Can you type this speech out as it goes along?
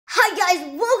Hi guys,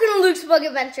 welcome to Luke's Bug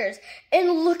Adventures,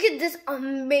 and look at this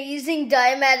amazing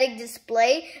diamatic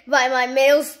display by my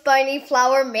male Spiney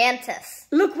Flower mantis.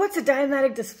 Look, what's a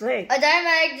diametric display? A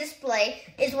diametric display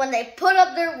is when they put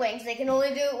up their wings. They can only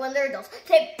do it when they're adults.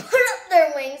 They put up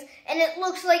their wings, and it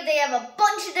looks like they have a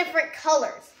bunch of different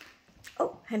colors.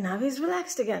 Oh, and now he's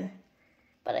relaxed again.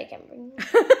 But I can bring them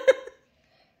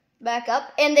back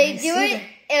up, and they do it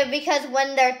because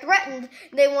when they're threatened,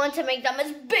 they want to make them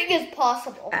as big as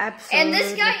possible. Absolutely. And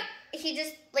this guy, he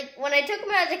just, like, when I took him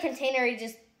out of the container, he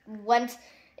just went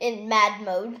in mad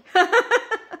mode.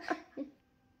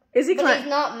 Is he? But he's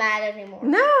not mad anymore.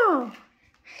 No.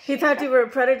 He thought you were a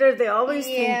predator. They always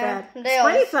think that.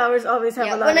 Spiny flowers always have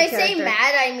a lot of character. When I say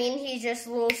mad, I mean he's just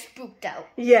a little spooked out.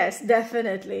 Yes,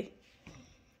 definitely.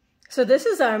 So this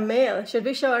is our male. Should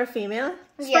we show our female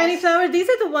Spiny flower? These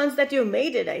are the ones that you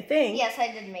mated, I think. Yes,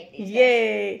 I did make these.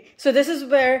 Yay! Guys. So this is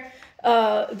where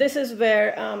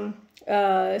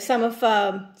some of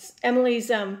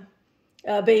Emily's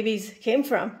babies came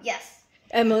from. Yes.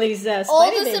 Emily's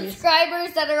all the babies.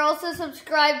 Subscribers that are also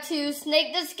subscribed to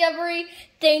Snake Discovery,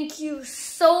 thank you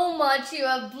so much. You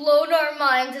have blown our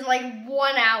minds in like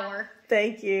 1 hour.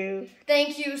 Thank you.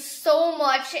 Thank you so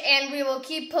much, and we will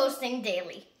keep posting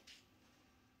daily.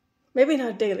 Maybe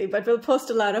not daily, but we'll post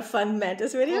a lot of fun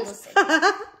mantis videos.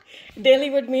 Daily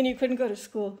would mean you couldn't go to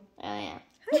school. Oh, yeah.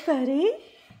 Hi, buddy.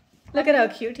 Look at how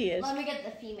cute he is. Let me get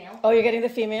the female. Oh, you're getting the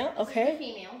female? Okay. This is the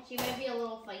female. She might be a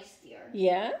little feistier.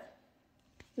 Yeah.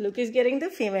 Luke is getting the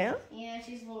female. Yeah,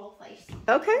 she's a little feisty.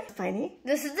 Okay, Spiny.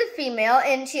 This is the female,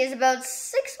 and she is about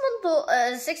 6 months old.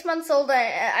 6 months old,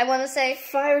 I want to say.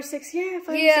 5 or 6, yeah, 5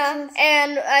 or 6 months.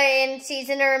 And she's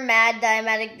in her mad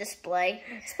diametric display.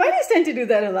 Spiders tend to do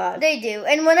that a lot. They do,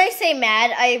 and when I say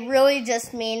mad, I really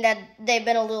just mean that they've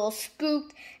been a little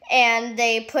spooked, and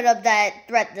they put up that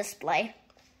threat display.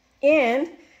 And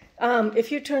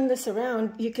if you turn this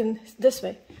around, you can this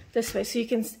way, so you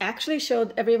can actually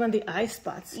show everyone the eye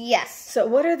spots. Yes. So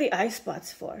what are the eye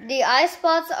spots for? The eye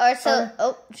spots are so.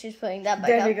 Oh, she's putting that back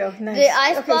there up. There you go. Nice. The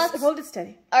eye spots. Okay, hold it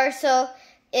steady. Are so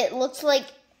it looks like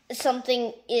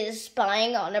something is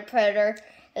spying on a predator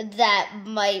that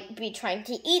might be trying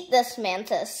to eat this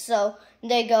mantis. So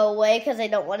they go away because they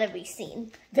don't want to be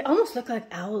seen. They almost look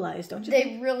like owl eyes, don't you?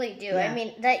 They really do. Yeah. I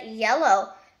mean, that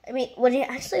yellow. I mean, when you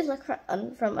actually look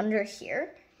from under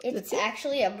here, it's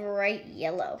actually a bright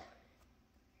yellow.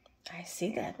 I see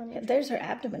that. There's her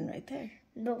abdomen right there.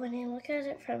 But when you look at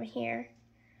it from here,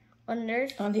 on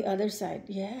the other side,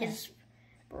 yeah, it's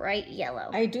bright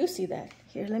yellow. I do see that.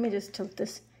 Here, let me just tilt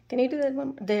this. Can you do that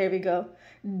one? There we go.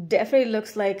 Definitely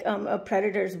looks like a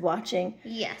predator's watching.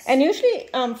 Yes. And usually,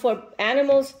 for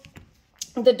animals,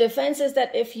 the defense is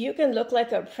that if you can look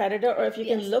like a predator, or if you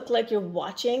can look like you're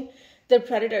watching the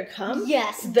predator come,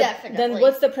 yes, definitely. Then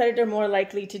what's the predator more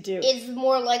likely to do? It's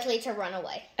more likely to run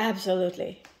away.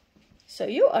 Absolutely. So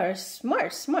you are a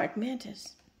smart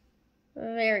mantis.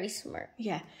 Very smart.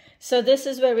 Yeah. So this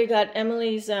is where we got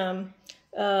Emily's.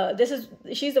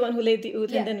 She's the one who laid the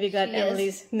ooth, and then we got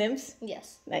Emily's nymphs.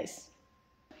 Yes. Nice.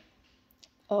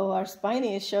 Oh, our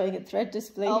Spiny is showing a threat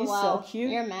display. Oh, he's wow. So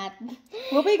cute. You're mad.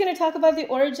 Well, we're going to talk about the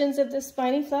origins of the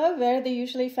Spiny flower, where are they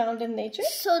usually found in nature?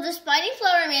 So the Spiny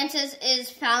flower mantis is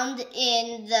found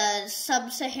in the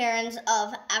sub-Saharans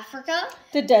of Africa.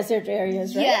 The desert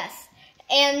areas, right? Yes.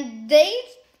 And they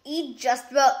eat just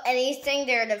about anything.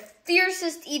 They're the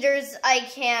fiercest eaters I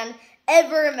can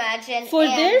ever imagine. For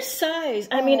their size.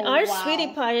 I mean, our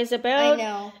sweetie pie is about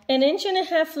 1.5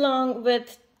 inches long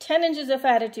with 10 inches of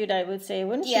attitude, I would say,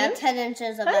 wouldn't you? Yeah, 10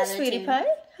 inches of attitude. Hi, sweetie pie.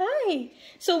 Hi.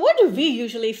 So what do we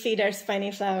usually feed our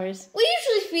Spiny flowers? We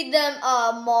usually feed them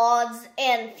moths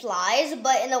and flies,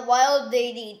 but in the wild they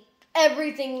eat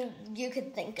everything you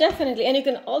could think of. Definitely. And you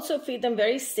can also feed them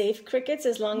very safe crickets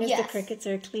as long as the crickets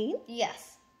are clean.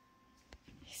 Yes.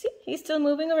 See, he's still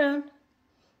moving around.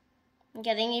 I'm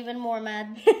getting even more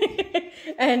mad.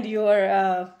 And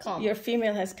your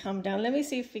female has calmed down. Let me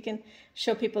see if we can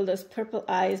show people those purple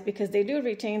eyes, because they do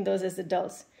retain those as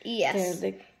adults. Yes.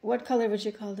 What color would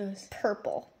you call those?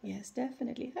 Purple. Yes,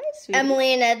 definitely. Hi, sweetie.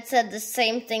 Emily and Ed said the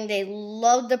same thing. They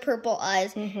love the purple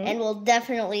eyes, and we'll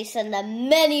definitely send them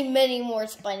many, many more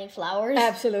Spiny flowers.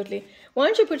 Absolutely. Why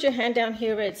don't you put your hand down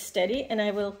here where it's steady, and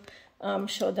I will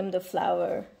show them the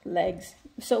flower legs.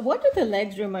 So what do the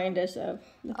legs remind us of?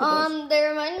 They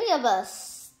remind me of a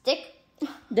stick.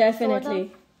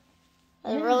 Definitely.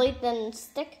 Sort of. A really thin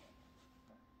stick.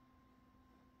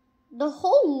 The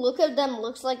whole look of them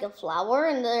looks like a flower,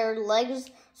 and their legs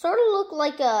sort of look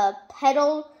like a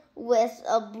petal with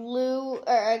a blue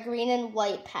or a green and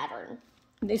white pattern.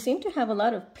 They seem to have a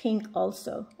lot of pink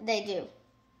also. They do.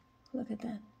 Look at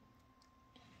that.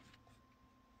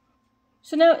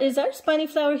 So now, is our Spiny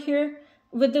Flower here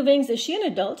with the wings, is she an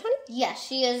adult, honey? Yes,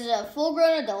 she is a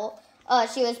full-grown adult.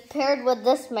 She was paired with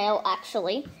this male,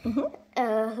 actually,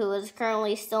 who is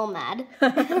currently still mad.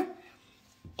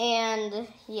 And,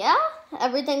 yeah,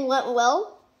 everything went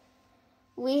well.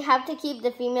 We have to keep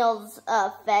the females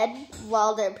fed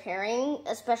while they're pairing,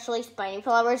 especially Spiny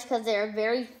Flowers, because they're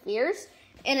very fierce.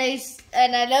 And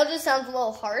I know this sounds a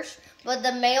little harsh, but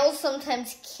the males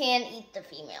sometimes can eat the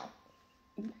female.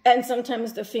 And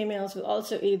sometimes the females will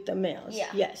also eat the males. Yeah.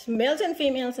 Yes, males and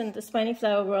females in the Spiny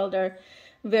Flower world are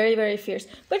very, very fierce.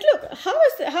 But look, how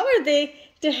are they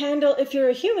to handle if you're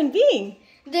a human being?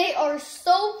 They are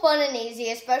so fun and easy,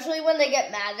 especially when they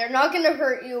get mad. They're not going to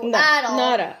hurt you at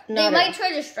all. They might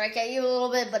try to strike at you a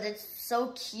little bit, but it's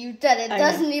so cute that it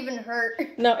doesn't even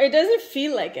hurt. No, it doesn't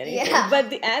feel like anything. Yeah. But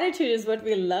the attitude is what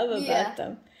we love about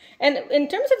them. And in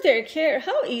terms of their care,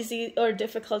 how easy or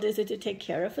difficult is it to take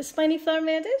care of a Spiny Flower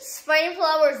mantis? Spiny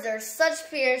Flowers, they're such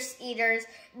fierce eaters.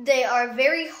 They are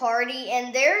very hardy,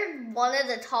 and they're one of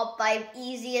the top 5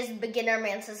 easiest beginner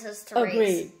mantises to raise.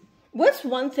 Agreed. What's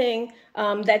one thing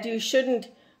that you shouldn't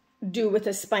do with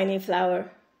a Spiny Flower?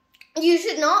 You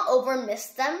should not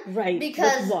overmist them. Right,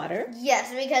 because, with water. Yes,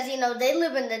 because, they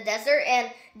live in the desert, and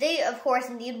they, of course,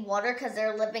 need water because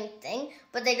they're a living thing,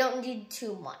 but they don't need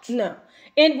too much. No.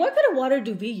 And what kind of water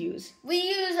do we use? We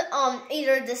use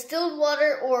either distilled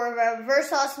water or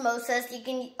reverse osmosis. You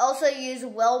can also use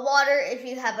well water if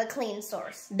you have a clean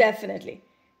source. Definitely.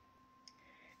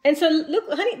 And so,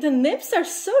 look, honey, the nymphs are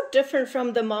so different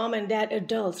from the mom and dad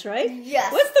adults, right?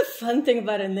 Yes. What's the fun thing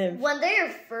about a nymph? When they are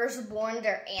first born,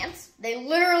 they're ants. They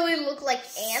literally look like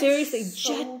ants. Seriously,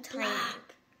 so jet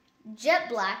black. Jet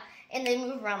black, and they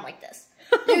move around like this.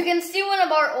 You can see one of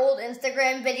our old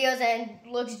Instagram videos, and it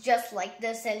looks just like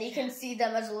this, and you can see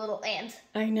them as a little ant.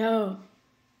 I know.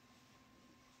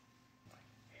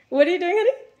 What are you doing,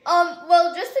 honey?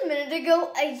 Well, just a minute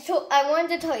ago, I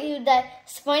wanted to tell you that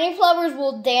Spiny Flowers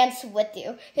will dance with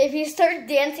you. If you start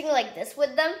dancing like this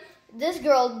with them, this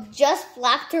girl just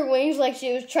flapped her wings like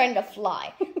she was trying to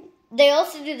fly. They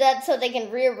also do that so they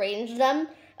can rearrange them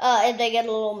if they get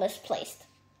a little misplaced.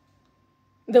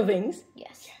 The wings?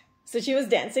 Yes. So she was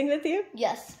dancing with you?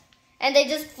 Yes. And they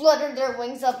just flutter their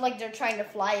wings up like they're trying to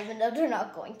fly, even though they're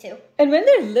not going to. And when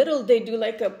they're little, they do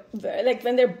like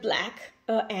when they're black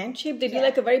ant shape, they do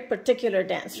like a very particular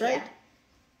dance, right?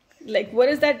 Yeah. Like, what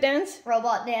is that dance?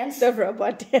 Robot dance. The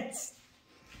robot dance.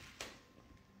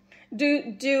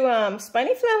 Do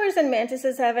Spiny Flowers and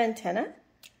mantises have antennae?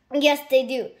 Yes, they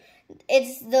do.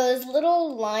 It's those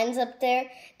little lines up there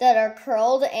that are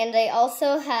curled, and they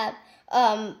also have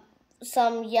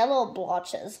some yellow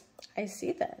blotches. I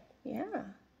see that. Yeah.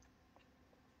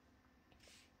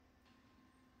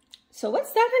 So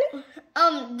what's that,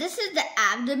 honey? This is the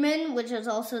abdomen, which is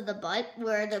also the butt,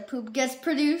 where the poop gets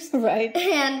produced. Right.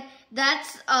 And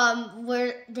that's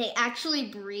where they actually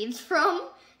breathe from.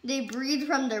 They breathe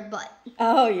from their butt.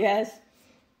 Oh, yes.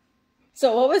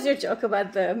 So what was your joke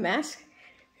about the mask?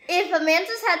 If a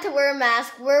mantis had to wear a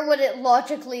mask, where would it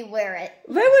logically wear it?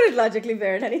 Where would it logically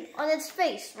wear it, honey? On its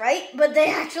face, right? But they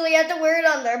actually had to wear it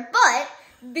on their butt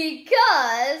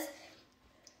because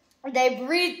they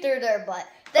breathe through their butt.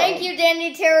 Thank you,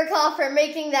 Danny Tarakoff, for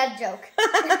making that joke.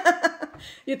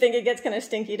 You think it gets kind of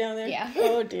stinky down there? Yeah.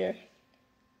 Oh, dear.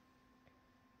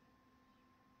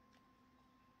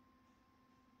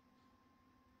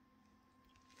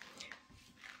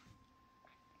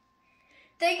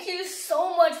 Thank you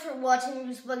so much for watching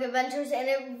Lukebugadventures, Adventures, and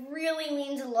it really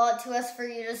means a lot to us for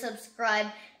you to subscribe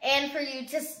and for you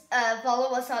to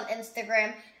follow us on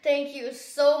Instagram. Thank you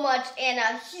so much, and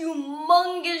a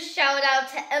humongous shout out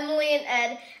to Emily and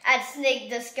Ed at Snake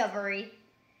Discovery.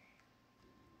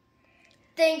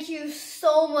 Thank you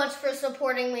so much for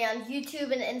supporting me on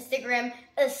YouTube and Instagram,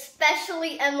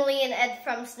 especially Emily and Ed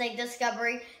from Snake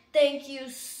Discovery. Thank you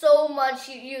so much.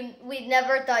 We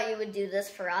never thought you would do this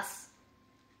for us.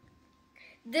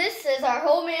 This is our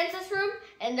whole mantis room,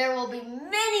 and there will be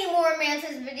many more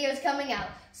mantis videos coming out.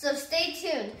 So stay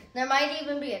tuned. There might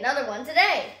even be another one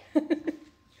today.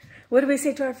 What do we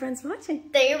say to our friends watching?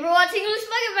 Thank you for watching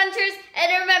Lukebugadventures,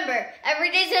 and remember,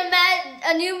 every day's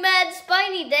a new mad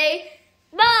spiny day.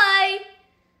 Bye!